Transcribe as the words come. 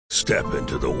Step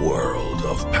into the world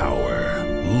of power,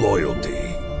 loyalty,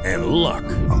 and luck.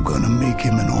 I'm gonna make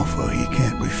him an offer he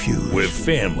can't refuse. With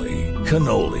family,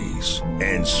 cannolis,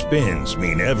 and spins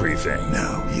mean everything.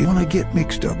 Now, you wanna get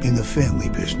mixed up in the family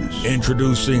business.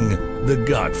 Introducing The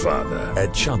Godfather at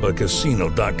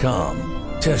ChumbaCasino.com.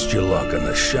 Test your luck in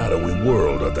the shadowy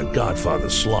world of The Godfather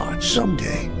slot.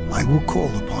 Someday, I will call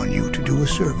upon you to do a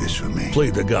service for me.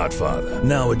 Play The Godfather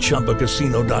now at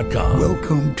ChumbaCasino.com.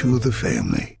 Welcome to the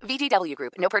family. VGW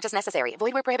Group. No purchase necessary.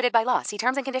 Void where prohibited by law. See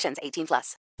terms and conditions.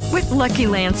 18+. With Lucky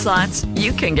Land Slots,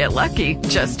 you can get lucky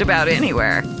just about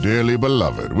anywhere. Dearly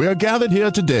beloved, we are gathered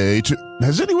here today to...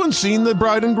 Has anyone seen the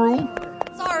bride and groom?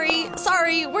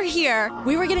 Sorry, we're here.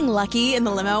 We were getting lucky in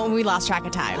the limo and we lost track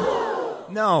of time.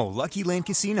 No, Lucky Land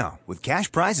Casino, with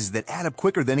cash prizes that add up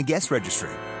quicker than a guest registry.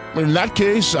 In that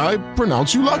case, I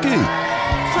pronounce you lucky.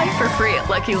 Play for free at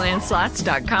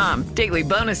LuckyLandSlots.com. Daily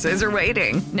bonuses are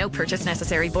waiting. No purchase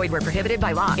necessary. Void where prohibited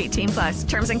by law. 18+.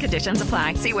 Terms and conditions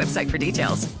apply. See website for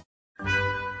details.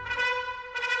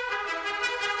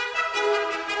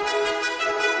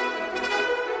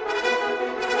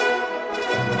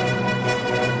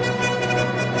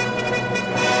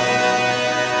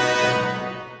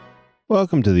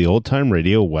 Welcome to the Old Time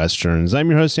Radio Westerns. I'm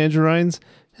your host, Andrew Rhynes,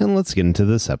 and let's get into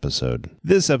this episode.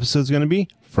 This episode is going to be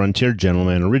Frontier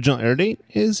Gentleman. Original air date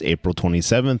is April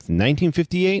 27th,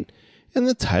 1958, and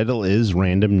the title is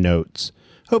Random Notes.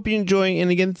 Hope you enjoy, and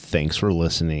again, thanks for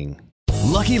listening.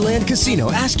 Lucky Land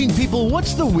Casino, asking people,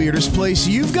 what's the weirdest place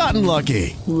you've gotten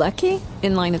lucky? Lucky?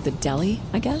 In line at the deli,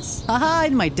 I guess? Aha,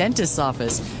 in my dentist's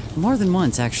office. More than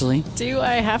once, actually. Do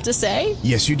I have to say?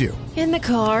 Yes, you do. In the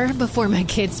car before my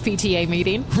kids' PTA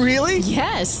meeting. Really?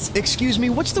 Yes. Excuse me,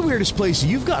 what's the weirdest place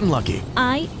you've gotten lucky?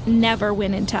 I never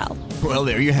win and tell. Well,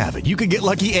 there you have it. You can get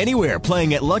lucky anywhere,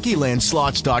 playing at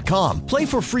LuckyLandSlots.com. Play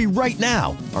for free right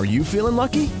now. Are you feeling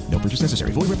lucky? No purchase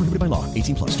necessary. Void where prohibited by law.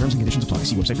 18+. Terms and conditions apply.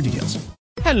 See website for details.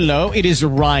 Hello, it is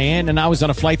Ryan, and I was on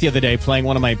a flight the other day playing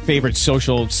one of my favorite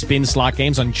social spin slot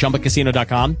games on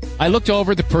ChumbaCasino.com. I looked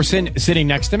over at the person sitting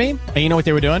next to me, and you know what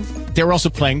they were doing? They were also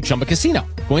playing Chumba Casino.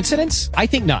 Coincidence? I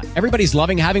think not. Everybody's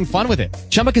loving having fun with it.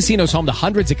 Chumba Casino is home to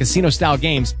hundreds of casino-style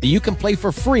games that you can play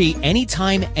for free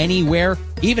anytime, anywhere,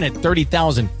 even at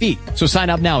 30,000 feet. So sign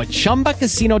up now at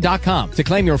ChumbaCasino.com to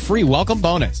claim your free welcome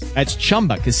bonus. That's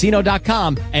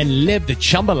ChumbaCasino.com and live the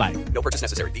Chumba life. No purchase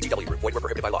necessary. VGW Group. Void where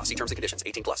prohibited by law. See terms and conditions.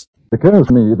 18+. It occurs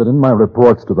to me that in my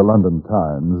reports to the London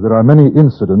Times, there are many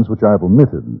incidents which I have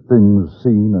omitted, things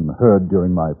seen and heard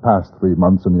during my past 3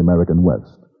 months in the American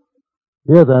West.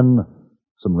 Here, then,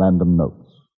 some random notes.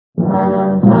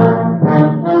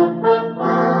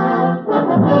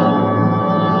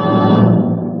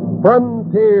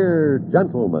 Frontier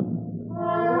Gentleman.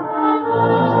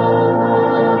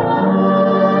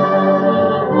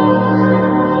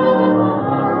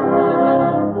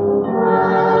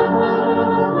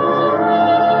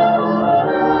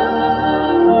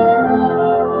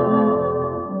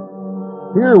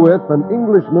 Herewith an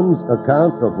Englishman's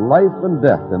account of life and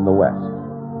death in the West.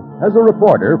 As a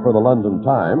reporter for the London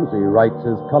Times, he writes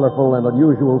his colorful and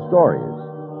unusual stories.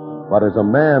 But as a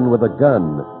man with a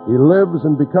gun, he lives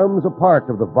and becomes a part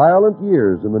of the violent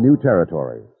years in the new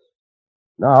territories.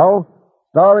 Now,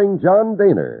 starring John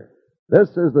Dehner, this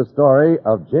is the story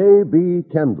of J.B.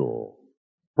 Kendall,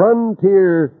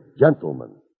 Frontier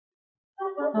Gentleman.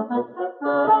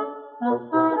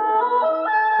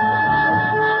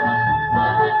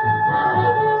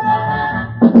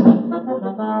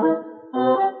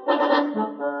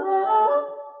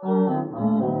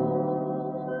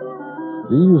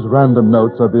 These random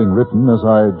notes are being written as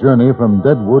I journey from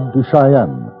Deadwood to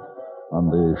Cheyenne on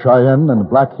the Cheyenne and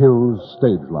Black Hills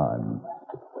stage line.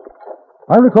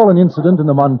 I recall an incident in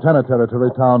the Montana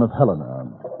Territory town of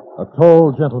Helena. A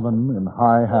tall gentleman in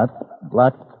high hat,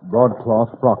 black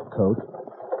broadcloth frock coat,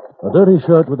 a dirty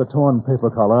shirt with a torn paper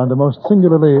collar, and a most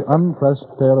singularly unpressed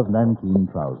pair of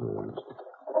nankeen trousers.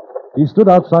 He stood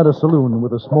outside a saloon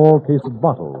with a small case of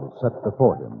bottles set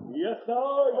before him. Yes, sir.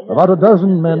 About a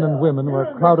dozen men and women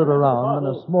were crowded around,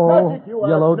 and a small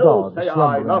yellow dog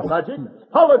slumbering. Not magic.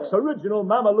 Pollock's original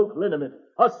Mameluke liniment,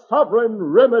 a sovereign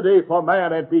remedy for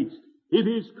man and beast. It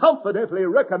is confidently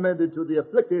recommended to the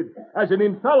afflicted as an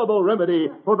infallible remedy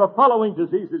for the following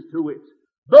diseases to wit: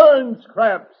 burns,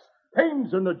 cramps,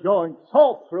 pains in the joints,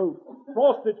 sore throat,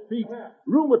 frosted feet,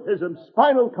 rheumatism,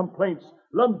 spinal complaints,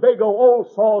 lumbago,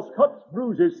 old sores, cuts,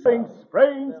 bruises, sprains,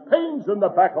 pains in the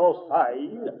back or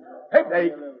side,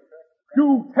 headache,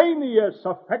 cutaneous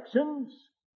affections,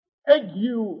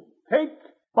 ague, cake,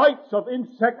 bites of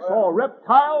insects or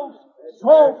reptiles,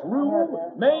 salt rheum,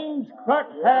 mange,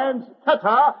 cracked hands,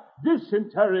 catarrh,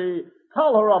 dysentery,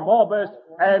 cholera morbus,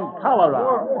 and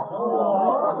cholera.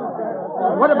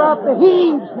 What about the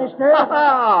heaves, mister?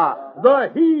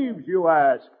 The heaves, you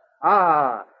ask?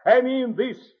 And in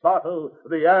this bottle,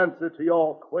 the answer to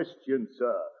your question,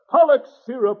 sir. Pollux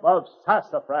syrup of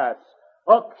sassafras,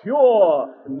 a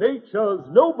cure, nature's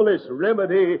noblest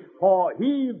remedy for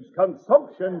heaves,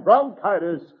 consumption,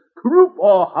 bronchitis, croup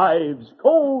or hives,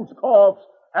 colds, coughs,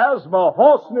 asthma,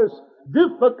 hoarseness,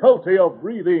 difficulty of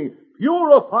breathing,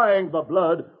 purifying the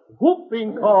blood,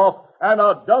 whooping cough, and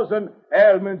a dozen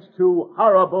ailments too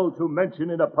horrible to mention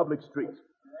in a public street.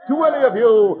 To any of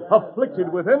you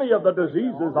afflicted with any of the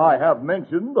diseases I have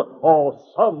mentioned, or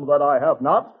some that I have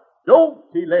not, don't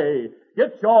delay.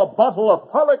 Get your bottle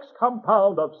of Pollux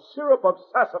compound of syrup of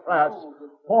sassafras,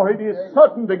 for it is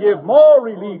certain to give more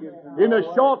relief in a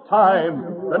short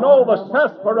time than all the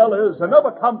sarsaparillas and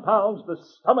other compounds the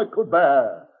stomach could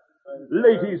bear.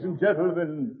 Ladies and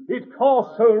gentlemen, it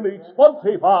costs only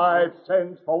 25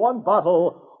 cents for one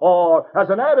bottle, or as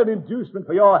an added inducement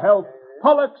for your health,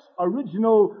 Pollux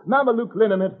Original Mameluke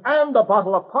Liniment and a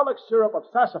bottle of Pollux syrup of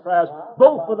sassafras,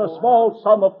 both for the small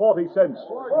sum of 40 cents.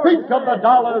 Think of the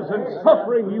dollars and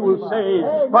suffering you will save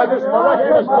by this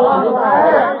miraculous moment.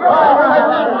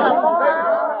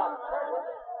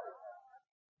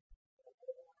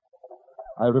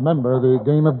 I remember the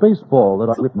game of baseball that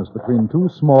I witnessed between two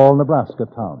small Nebraska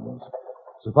towns.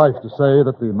 Suffice to say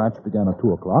that the match began at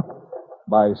 2 o'clock.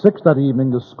 By 6 that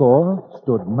evening, the score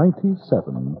stood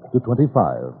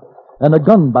 97-25, and a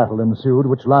gun battle ensued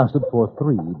which lasted for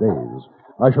 3 days.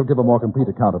 I shall give a more complete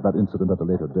account of that incident at a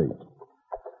later date.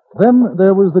 Then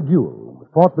there was the duel,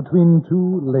 fought between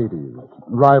two ladies,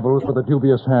 rivals for the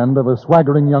dubious hand of a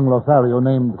swaggering young Lothario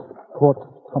named Court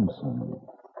Thompson.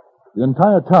 The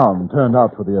entire town turned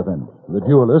out for the event. The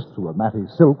duelists were Mattie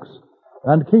Silks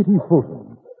and Katie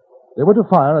Fulton. They were to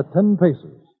fire at 10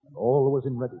 paces, and all was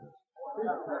in readiness.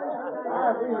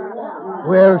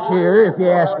 Well, sir, if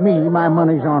you ask me, my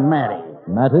money's on Mattie.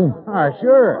 Mattie?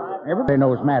 Sure. Everybody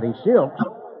knows Mattie Silks.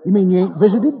 You mean you ain't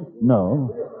visited? No.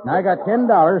 Now, I got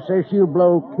 $10, says she'll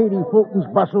blow Katie Fulton's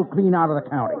bustle clean out of the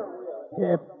county.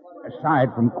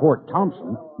 Aside from Court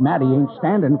Thompson, Mattie ain't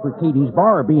standing for Katie's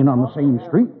bar being on the same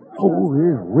street. Oh,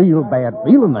 there's real bad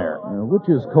feeling there. Which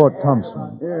is Court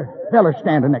Thompson? Feller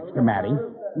standing next to Mattie.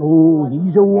 Oh,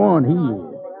 he's a one, he is.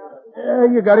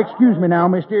 You got to excuse me now,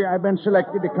 mister. I've been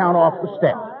selected to count off the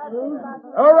steps.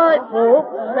 All right, folks,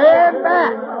 stand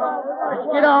back. Let's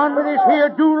get on with this here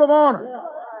duel of honor.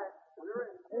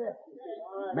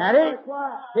 Mattie,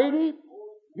 Katie,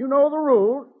 you know the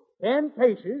rules. 10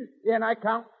 paces, then I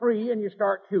count 3 and you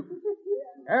start shooting.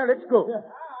 Now, let's go.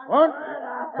 1,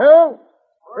 2,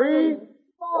 3,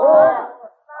 4,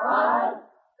 5,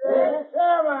 6,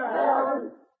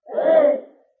 7, 8,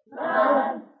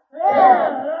 9, 10.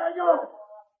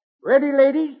 Ready,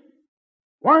 ladies?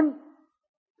 1,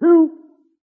 2,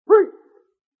 3.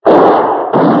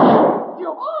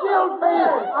 You killed me!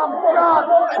 I'm shot!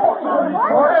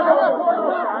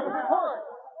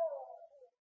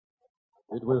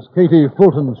 It was Katie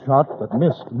Fulton's shot that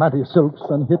missed Mattie Silks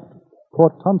and hit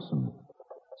Court Thompson.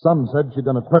 Some said she'd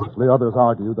done it purposely, others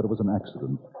argued that it was an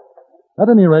accident. At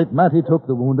any rate, Mattie took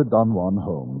the wounded Don Juan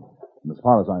home. And as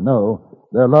far as I know,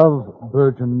 their love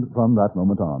burgeoned from that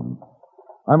moment on.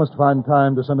 I must find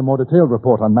time to send a more detailed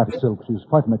report on Mattie Silks. She's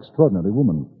quite an extraordinary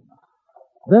woman.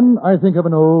 Then I think of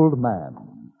an old man.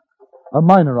 A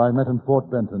miner I met in Fort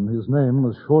Benton. His name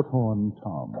was Shorthorn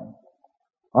Tom.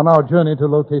 On our journey to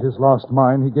locate his lost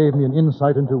mine, he gave me an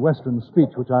insight into Western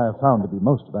speech which I have found to be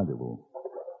most valuable.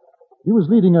 He was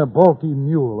leading a balky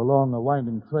mule along a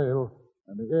winding trail,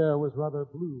 and the air was rather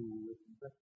blue.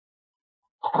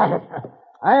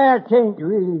 I ain't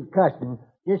really cussing,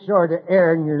 just sort of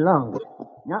airing your lungs.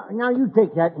 Now you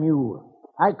take that mule.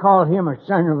 I call him a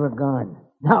son of a gun.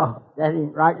 Now, that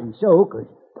ain't rightly so, 'cause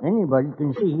anybody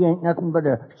can see he ain't nothing but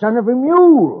a son of a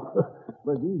mule.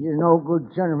 But he's a no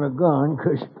good son of a gun,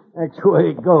 'cause that's the way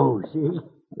it goes, see?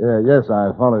 Yes,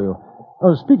 I follow you.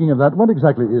 Oh, speaking of that, what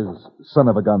exactly is son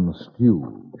of a gun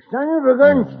stew? Son of a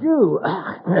gun stew?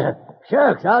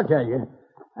 Shucks, I'll tell you.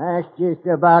 That's just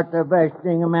about the best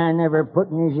thing a man ever put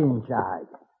in his inside.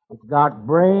 It's got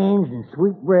brains and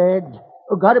sweetbreads.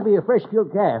 Oh, gotta be a fresh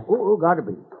killed calf. Oh, gotta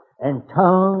be. And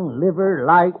tongue, liver,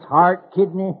 lights, heart,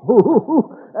 kidney.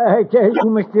 I tell you,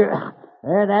 mister,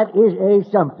 that is a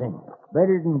something.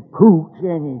 Better than pooch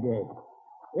any day.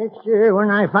 Yes, sir,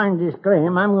 when I find this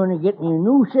claim, I'm going to get me a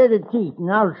new set of teeth, and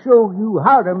I'll show you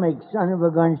how to make son of a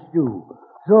gun stew.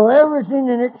 Throw everything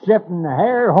in it except in the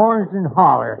hair, horns, and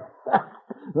holler.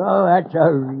 Oh, that's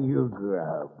a real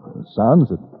grub. Sounds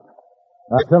it.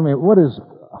 Now, tell me, what is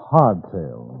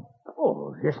hardtail? Oh,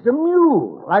 Just a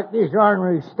mule, like this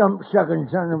ornery stump-sucking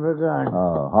son of a gun.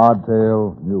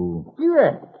 Hardtail mule.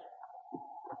 Yes.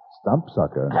 Stump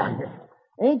sucker.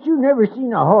 Ain't you never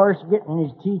seen a horse getting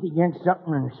his teeth against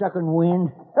something and sucking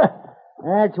wind?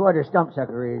 That's what a stump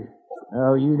sucker is.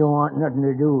 Oh, you don't want nothing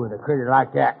to do with a critter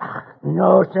like that.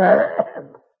 No, sir.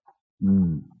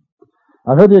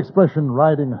 I've heard the expression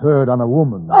riding herd on a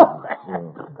woman. Oh,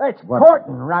 that's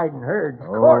courting riding herds.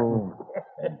 Courting.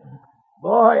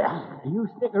 Boy, you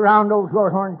stick around old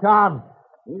Shorthorn Tom,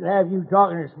 he'll have you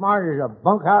talking as smart as a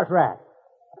bunkhouse rat.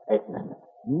 Hey,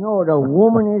 you know what a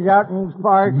woman is out in these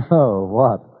parts? No,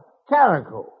 what?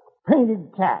 Calico,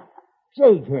 painted cat,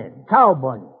 sage hen, cow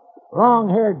bunny,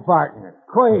 long-haired partner,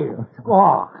 quail,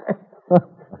 squaw.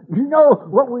 You know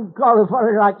what we call a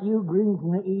fellow like you, green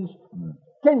from the east?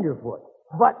 Tenderfoot,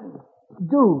 button,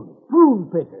 dude,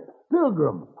 prune picker,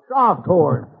 pilgrim, soft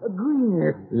horn, a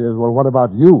greener. Yes, well, what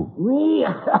about you? Me?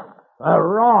 A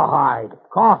rawhide,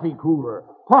 coffee cooler,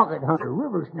 pocket hunter,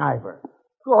 river sniper.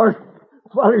 Of course,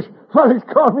 fellas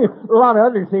call me a lot of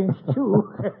other things,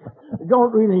 too. It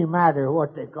don't really matter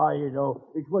what they call you, though.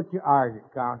 It's what you are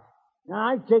that counts. Now,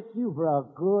 I take you for a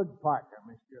good partner,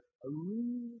 mister. A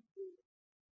real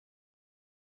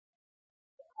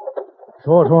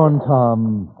Shorthorn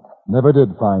Tom never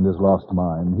did find his lost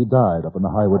mine. He died up in the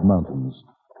Highwood Mountains.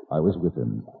 I was with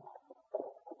him.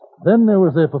 Then there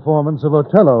was the performance of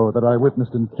Othello that I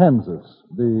witnessed in Kansas,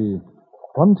 the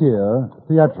Frontier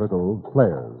Theatrical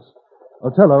Players.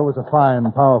 Othello was a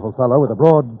fine, powerful fellow with a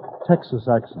broad Texas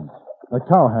accent, a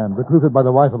cowhand recruited by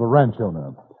the wife of a ranch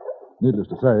owner. Needless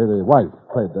to say, the wife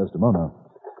played Desdemona.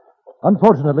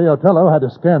 Unfortunately, Othello had a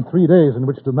scant 3 days in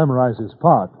which to memorize his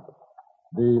part.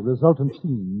 The resultant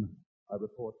scene, I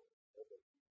report.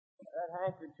 That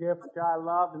handkerchief which I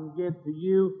loved and give to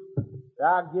you,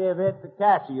 I'll give it to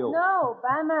Cassio. No,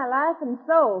 by my life and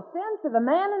soul. Send to the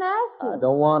man and ask him. I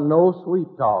don't want no sweet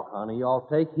talk, honey. I'll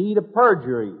take heed of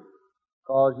perjury,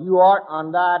 'cause you art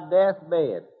on thy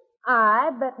deathbed.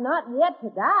 Aye, but not yet to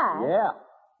die.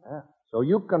 Yeah. So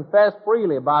you confess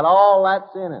freely about all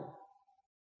that's in it.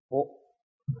 For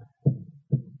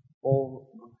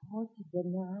to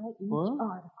deny each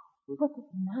article.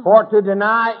 For to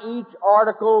deny each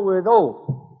article with oath,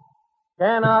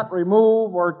 cannot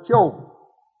remove or choke.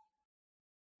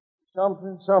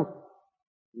 Something.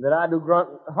 That I do grunt.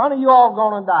 Honey, you all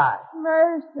gonna die.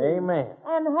 Mercy. Amen.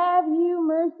 And have you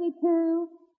mercy too?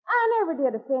 I never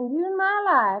did offend you in my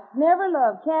life. Never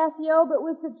loved Cassio, but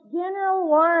with such general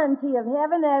warranty of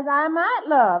heaven as I might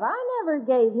love. I never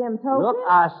gave him token. Look,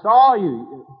 I saw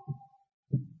you.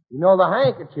 You know the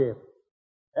handkerchief.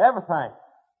 Everything.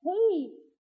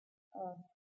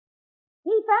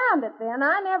 He found it then.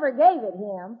 I never gave it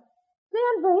him.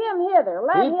 Send for him hither.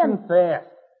 Let He him... confessed.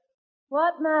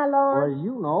 What, my lord? Well,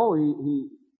 you know, he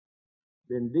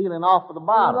been dealing off of the He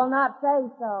bottle. will not say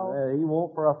so. He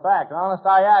won't for a fact. Honest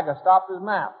Iaga stopped his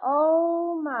mouth.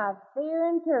 Oh, my fear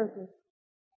and turkey.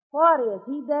 What is,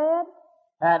 he dead?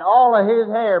 Had all of his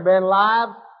hair been live,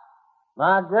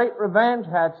 my great revenge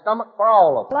had stomach for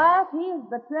all of them. Alas, he is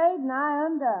betrayed and I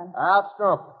undone. Out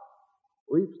strumpet.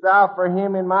 Weepst thou for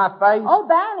him in my face? Oh,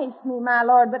 banish me, my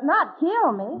lord, but not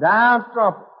kill me. Down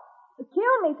strumpet.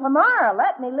 Kill me tomorrow.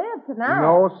 Let me live tonight.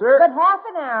 No, sir. But half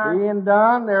an hour. Being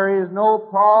done, there is no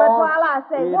pause. But while I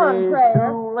say one prayer. It is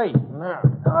too late now.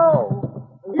 Oh.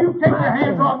 You take your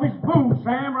hands off me spoon,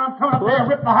 Sam, or I'm coming up there and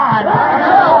rip the hide.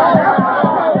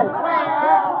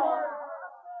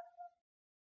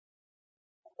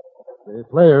 The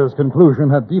player's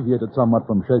conclusion had deviated somewhat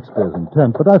from Shakespeare's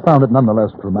intent, but I found it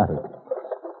nonetheless dramatic.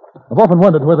 I've often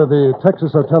wondered whether the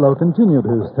Texas Othello continued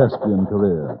his thespian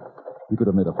career. He could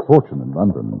have made a fortune in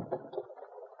London.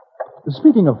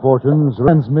 Speaking of fortunes,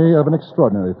 reminds me of an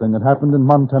extraordinary thing that happened in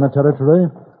Montana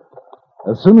Territory.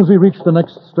 As soon as we reach the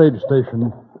next stage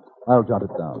station, I'll jot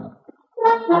it down.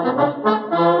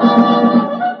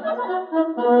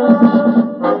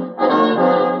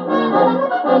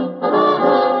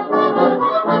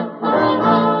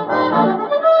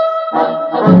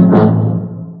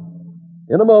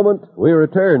 In a moment, we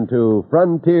return to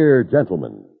Frontier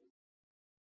Gentlemen.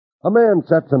 A man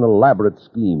sets an elaborate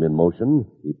scheme in motion.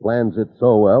 He plans it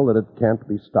so well that it can't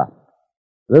be stopped.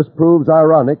 This proves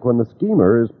ironic when the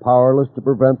schemer is powerless to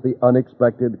prevent the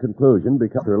unexpected conclusion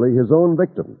becoming his own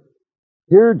victim.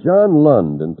 Hear John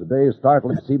Lund in today's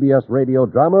startling CBS radio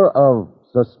drama of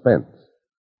Suspense.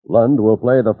 Lund will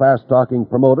play the fast-talking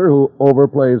promoter who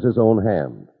overplays his own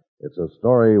hand. It's a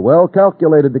story well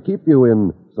calculated to keep you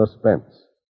in suspense.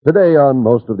 Today on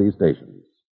most of these stations.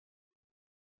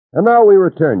 And now we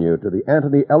return you to the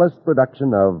Anthony Ellis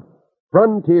production of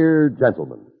Frontier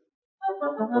Gentlemen.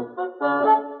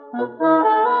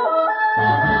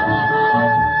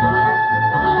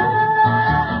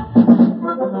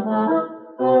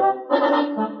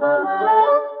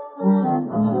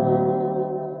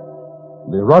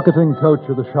 rocketing coach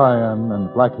of the Cheyenne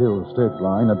and Black Hills stage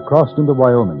line had crossed into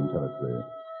Wyoming territory.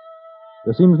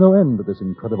 There seems no end to this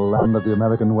incredible land of the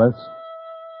American West.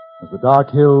 As the dark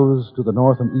hills to the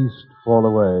north and east fall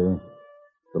away,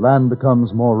 the land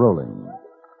becomes more rolling.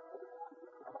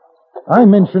 I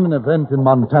mention an event in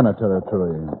Montana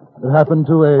territory. It happened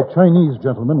to a Chinese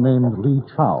gentleman named Li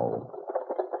Chao.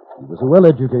 He was a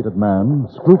well-educated man,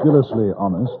 scrupulously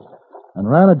honest, and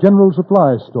ran a general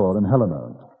supply store in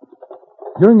Helena.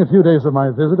 During a few days of my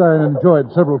visit, I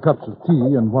enjoyed several cups of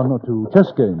tea and one or two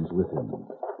chess games with him.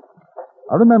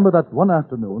 I remember that one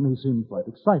afternoon he seemed quite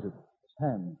excited. His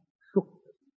hand shook.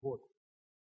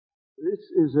 This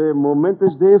is a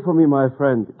momentous day for me, my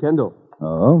friend, Kendall.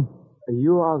 Oh?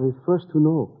 You are the first to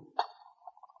know.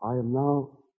 I am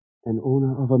now an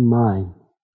owner of a mine.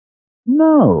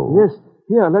 No. Yes.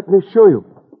 Here, let me show you.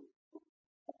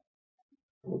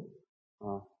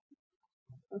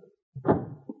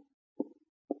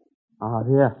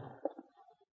 Here.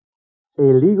 A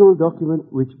legal document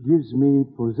which gives me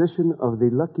possession of the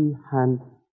Lucky Hand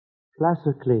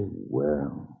placer claim.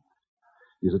 Well,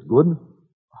 is it good?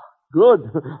 Good.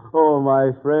 Oh,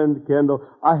 my friend Kendall,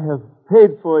 I have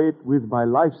paid for it with my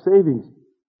life savings.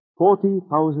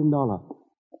 $40,000.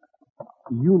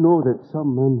 You know that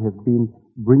some men have been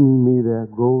bringing me their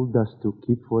gold dust to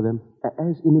keep for them,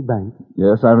 as in a bank.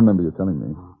 Yes, I remember you telling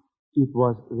me. It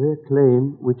was their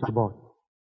claim which I bought.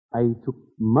 I took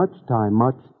much time,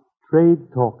 much trade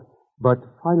talk, but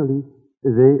finally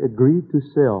they agreed to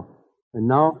sell. And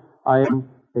now I am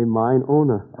a mine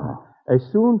owner. As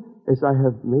soon as I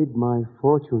have made my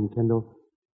fortune, Kendall,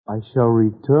 I shall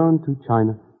return to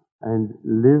China and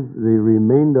live the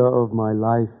remainder of my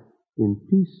life in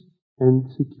peace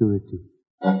and security.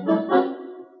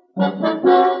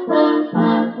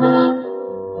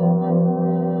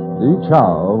 Li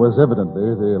Chao was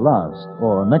evidently the last,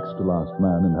 or next to last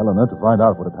man in Helena to find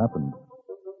out what had happened.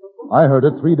 I heard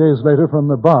it 3 days later from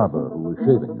the barber who was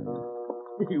shaving him.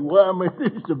 Why, man,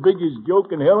 it's the biggest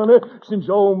joke in Helena since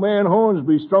old man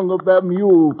Hornsby strung up that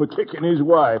mule for kicking his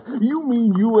wife. You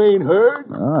mean you ain't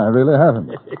heard? No, I really haven't.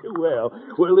 well,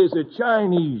 there's a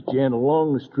Chinese gent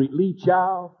along the street, Li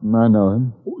Chao. I know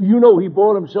him. You know he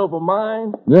bought himself a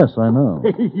mine? Yes, I know.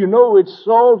 You know it's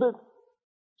salted?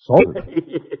 Salted?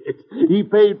 He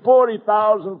paid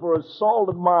 $40,000 for a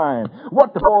salted mine.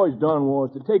 What the boys done was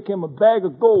to take him a bag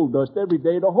of gold dust every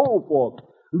day to hold for them.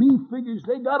 Lee figures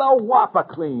they got a whopper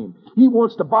claim. He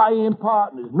wants to buy in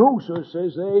partners. No, sir,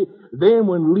 says they. Then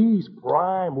when Lee's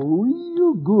prime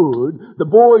real good, the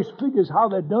boys figures how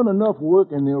they've done enough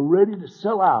work and they're ready to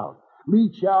sell out. Li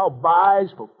Chao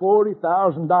buys for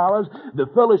 $40,000. The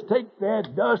fellas take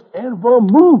that dust and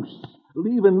vamoose,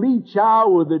 leaving Li Chao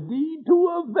with a deed to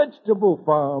a vegetable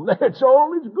farm. That's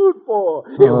all it's good for.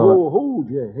 Hey, hold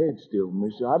your head still,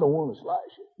 mister. I don't want to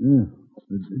slice you.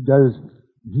 Does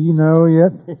he know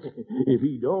yet? If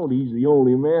he don't, he's the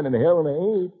only man in Helena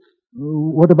ain't.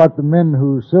 What about the men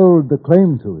who sold the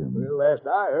claim to him? Well, last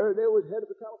I heard, they was headed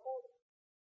for California.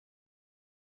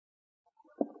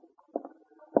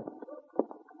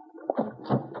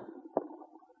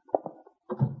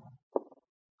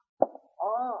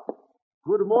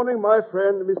 Good morning, my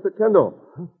friend, Mr. Kendall.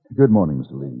 Good morning,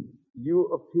 Mr. Lee. You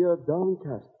appear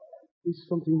downcast. Is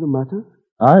something the matter?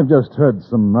 I've just heard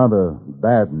some rather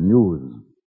bad news.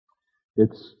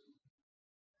 It's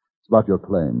about your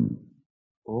claim.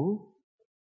 Oh?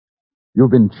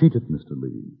 You've been cheated, Mr.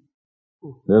 Lee.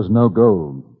 There's no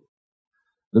gold.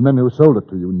 The men who sold it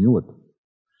to you knew it.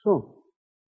 So?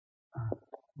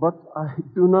 But I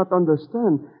do not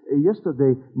understand.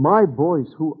 Yesterday, my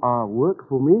boys who work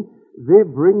for me, they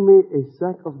bring me a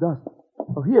sack of dust.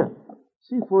 Oh, here.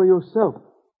 See for yourself.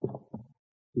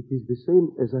 It is the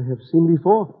same as I have seen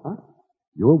before, huh?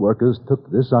 Your workers took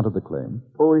this out of the claim?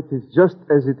 Oh, it is just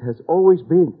as it has always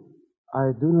been.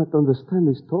 I do not understand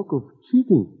this talk of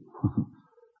cheating.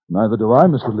 Neither do I,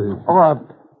 Mr. Lee. Oh,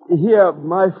 here,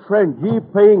 my friend, G.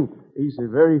 Ping. He's a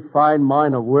very fine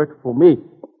man of work for me.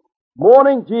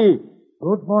 Morning, G.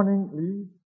 Good morning, Lee.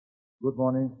 Good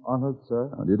morning, honored sir.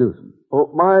 How do you do, sir? Oh,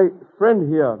 my friend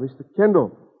here, Mr.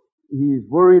 Kendall, he's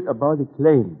worried about the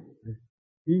claim.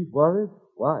 He's worried?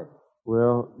 Why?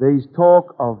 Well, there's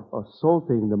talk of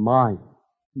assaulting the mine.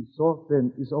 The salt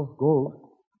then is of gold.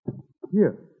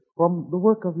 Here, from the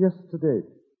work of yesterday,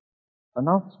 an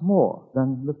ounce more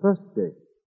than the first day.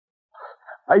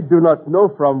 I do not know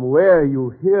from where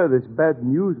you hear this bad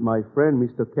news, my friend,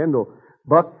 Mr. Kendall,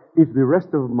 but if the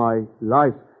rest of my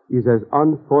life is as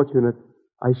unfortunate,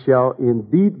 I shall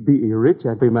indeed be a rich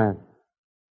happy man.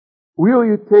 Will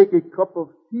you take a cup of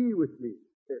tea with me?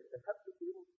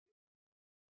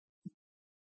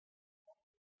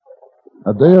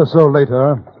 A day or so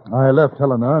later, I left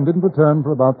Helena and didn't return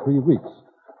for about 3 weeks.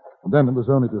 And then it was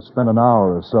only to spend an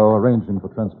hour or so arranging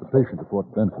for transportation to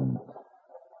Fort Benton.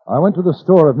 I went to the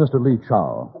store of Mr. Lee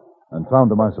Chow and found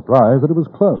to my surprise that it was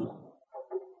closed.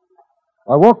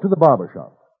 I walked to the barber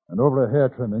shop and over a hair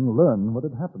trimming learned what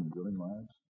had happened during my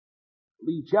absence.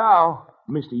 Lee Chow.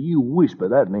 Mister, you whisper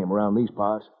that name around these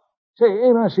parts. Say,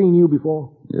 ain't I seen you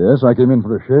before? Yes, I came in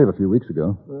for a shave a few weeks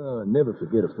ago. Never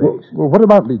forget a face. Well, what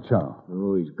about Lee Chow?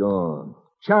 Oh, he's gone.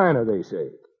 China, they say.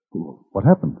 What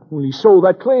happened? Well, he sold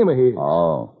that claim of his.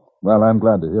 Oh. Well, I'm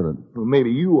glad to hear it. Well,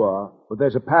 maybe you are, but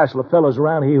there's a passel of fellas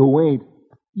around here who ain't.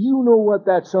 You know what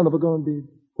that son of a gun did?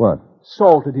 What?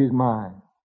 Salted his mind.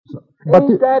 But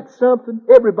ain't that something?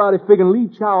 Everybody figuring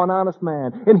Lee Chow an honest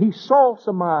man, and he salts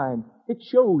a mind. It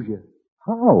shows you.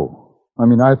 How? I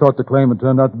mean, I thought the claim had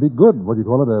turned out to be good. What do you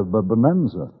call it? A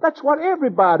bonanza. That's what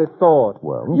everybody thought.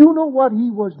 Well? You know what he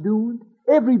was doing?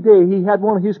 Every day he had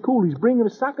one of his coolies bringing a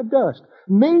sack of dust.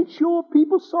 Made sure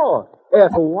people saw it.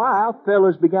 After a while,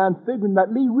 fellas began figuring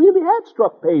that Lee really had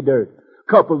struck pay dirt.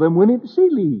 Couple of them went in to see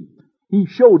Lee. He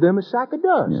showed them a sack of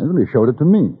dust. Yeah, he showed it to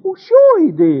me. Oh, sure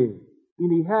he did.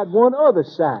 And he had one other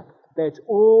sack. That's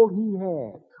all he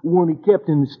had. One he kept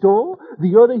in the store,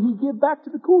 the other he give back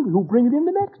to the coolie who bring it in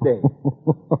the next day.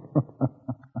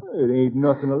 It ain't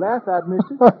nothing to laugh at,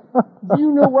 mister. Do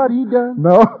you know what he done?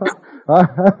 No, I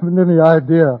haven't any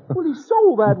idea. Well, he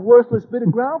sold that worthless bit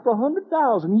of ground for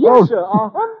 $100,000. Yes, sir,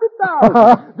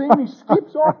 $100,000. Then he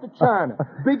skips off to China.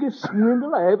 Biggest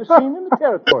swindle I ever seen in the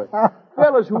territory.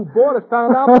 Fellas who bought it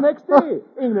found out the next day.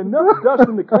 Ain't enough dust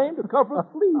in the claim to cover a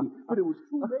flea, but it was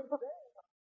too late then.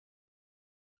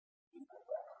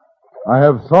 I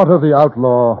have thought of the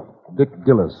outlaw Dick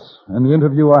Gillis and the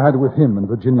interview I had with him in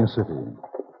Virginia City.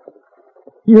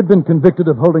 He had been convicted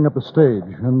of holding up a stage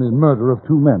and the murder of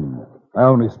 2 men. I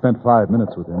only spent 5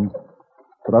 minutes with him,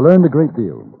 but I learned a great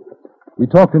deal. We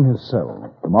talked in his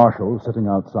cell, the marshal sitting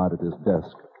outside at his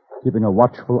desk, keeping a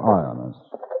watchful eye on us.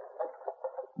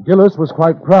 Gillis was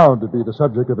quite proud to be the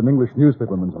subject of an English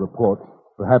newspaperman's report.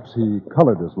 Perhaps he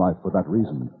colored his life for that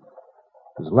reason.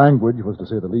 His language was, to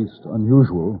say the least,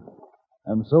 unusual,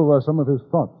 and so were some of his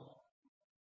thoughts.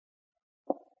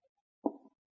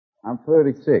 I'm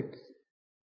 36.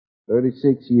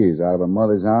 36 years out of a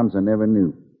mother's arms I never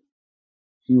knew.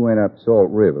 She went up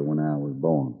Salt River when I was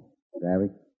born.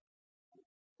 Savvy?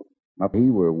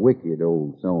 He were a wicked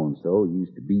old so-and-so.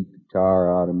 Used to beat the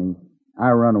tar out of me.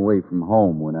 I run away from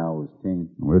home when I was 10.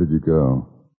 Where did you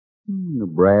go?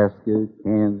 Nebraska,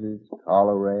 Kansas,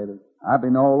 Colorado. I've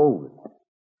been all over.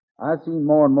 I've seen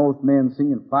more than most men see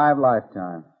in 5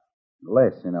 lifetimes.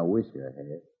 Less than I wish I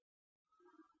had.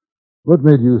 What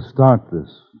made you start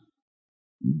this,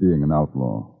 being an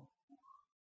outlaw?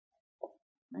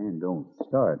 Man, don't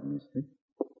start, mister.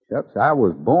 Shucks, I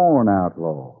was born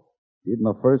outlaw. Did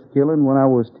my first killing when I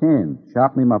was 10.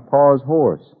 Shot me my pa's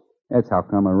horse. That's how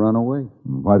come I run away.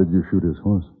 Why did you shoot his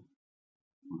horse?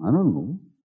 I don't know.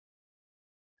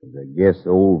 'Cause I guess the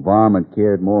old varmint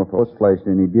cared more for horseflesh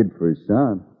than he did for his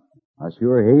son. I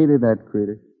sure hated that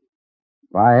critter.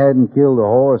 If I hadn't killed the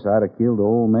horse, I'd have killed the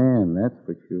old man, that's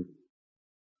for sure.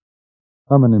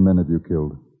 How many men have you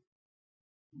killed?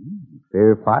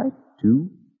 Fair fight, 2.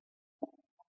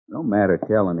 No matter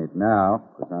telling it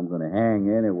now, because I'm going to hang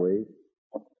anyway.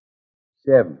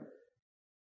 7.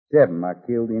 7 I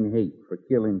killed in hate, for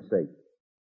killing's sake.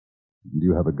 Do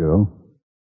you have a girl?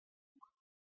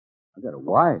 I got a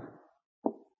wife.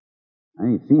 I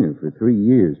ain't seen her for 3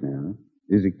 years now.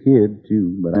 There's a kid,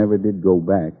 too, but I never did go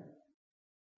back.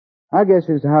 I guess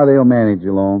it's how they'll manage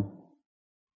along.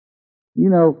 You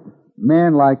know, a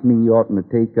man like me oughtn't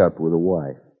to take up with a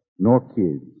wife, nor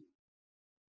kids.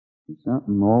 There's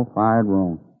something all fired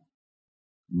wrong.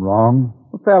 Wrong?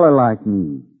 A fella like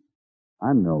me.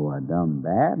 I know I done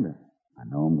bad. I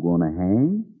know I'm going to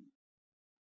hang.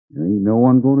 There ain't no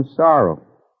one going to sorrow.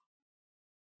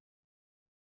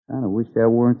 Kind of wish that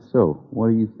weren't so. What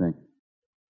do you think?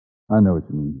 I know what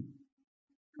you mean.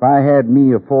 If I had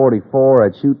me a .44,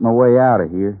 I'd shoot my way out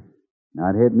of here.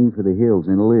 I'd head me for the hills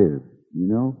and live, you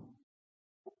know?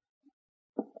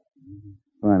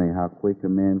 Funny how quick a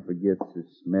man forgets the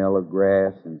smell of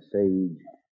grass and sage.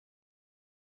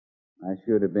 I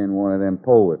should have been one of them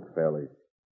poet fellas.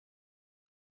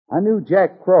 I knew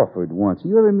Jack Crawford once.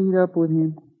 You ever meet up with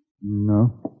him?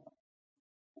 No.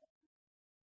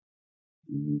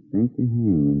 You think of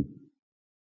hanging.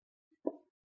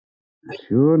 I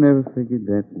sure never figured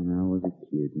that when I was a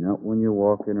kid. Not when you're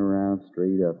walking around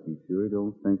straight up. You sure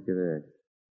don't think of that.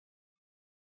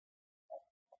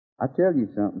 I'll tell you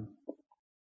something.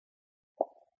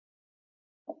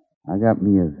 I got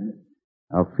me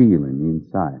a feeling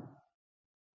inside.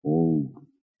 Oh,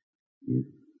 it's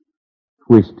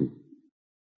twisted,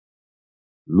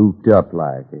 looped up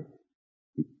like it.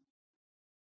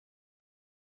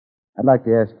 I'd like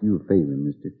to ask you a favor,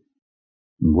 mister.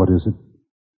 What is it?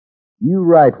 You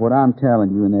write what I'm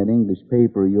telling you in that English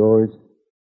paper of yours.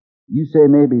 You say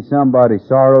maybe somebody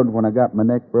sorrowed when I got my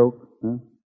neck broke, huh?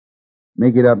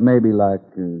 Make it up maybe like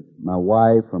my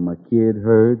wife or my kid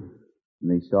heard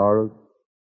and they sorrowed.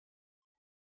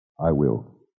 I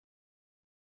will.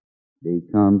 Day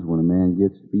comes when a man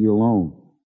gets to be alone.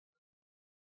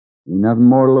 Ain't nothing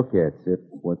more to look at except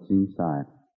what's inside.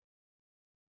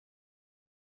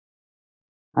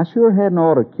 I sure hadn't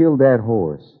ought to kill that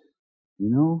horse, you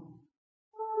know?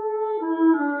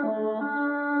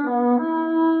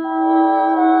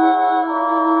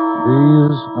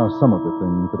 These are some of the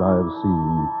things that I have seen,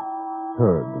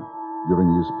 heard, during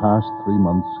these past 3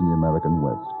 months in the American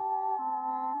West.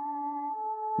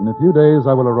 In a few days,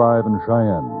 I will arrive in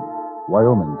Cheyenne,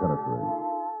 Wyoming territory,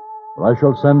 where I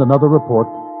shall send another report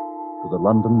to the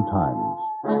London Times.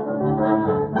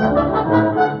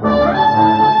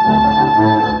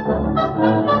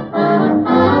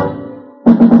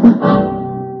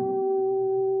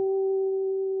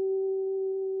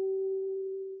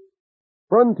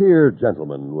 Frontier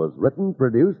Gentleman was written,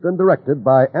 produced, and directed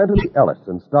by Anthony Ellis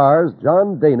and stars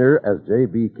John Daner as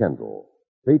J.B. Kendall.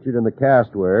 Featured in the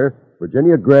cast were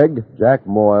Virginia Gregg, Jack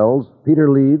Moyles, Peter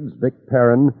Leeds, Vic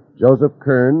Perrin, Joseph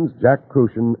Kearns, Jack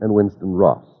Crucian, and Winston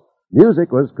Ross.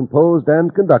 Music was composed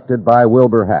and conducted by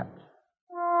Wilbur Hatch.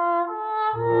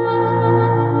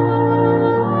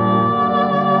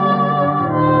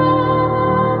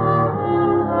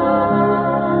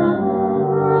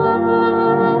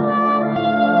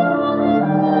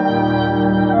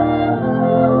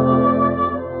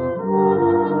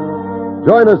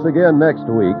 Join us again next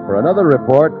week for another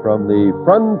report from the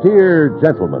Frontier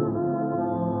Gentleman.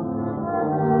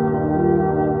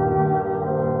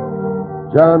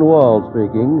 John Wall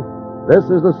speaking. This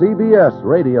is the CBS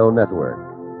Radio Network.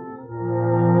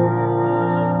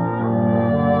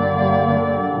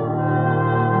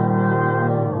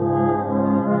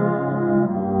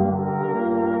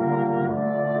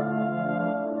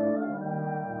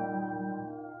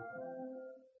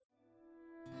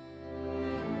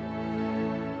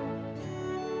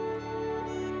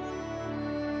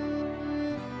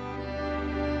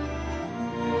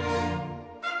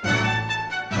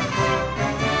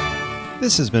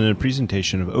 This has been a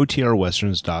presentation of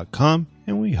OTRWesterns.com,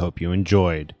 and we hope you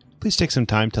enjoyed. Please take some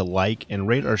time to like and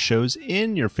rate our shows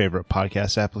in your favorite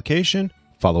podcast application.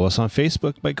 Follow us on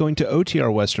Facebook by going to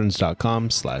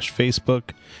OTRWesterns.com/Facebook.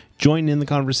 Join in the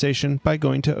conversation by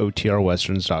going to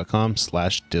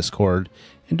OTRWesterns.com/Discord.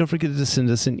 And don't forget to send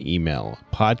us an email,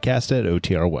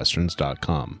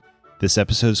 podcast@OTRWesterns.com. This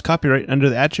episode is copyright under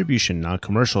the Attribution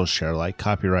Non-Commercial Share Alike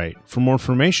copyright. For more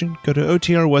information, go to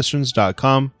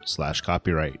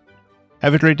OTRWesterns.com/copyright.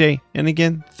 Have a great day, and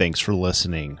again, thanks for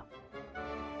listening.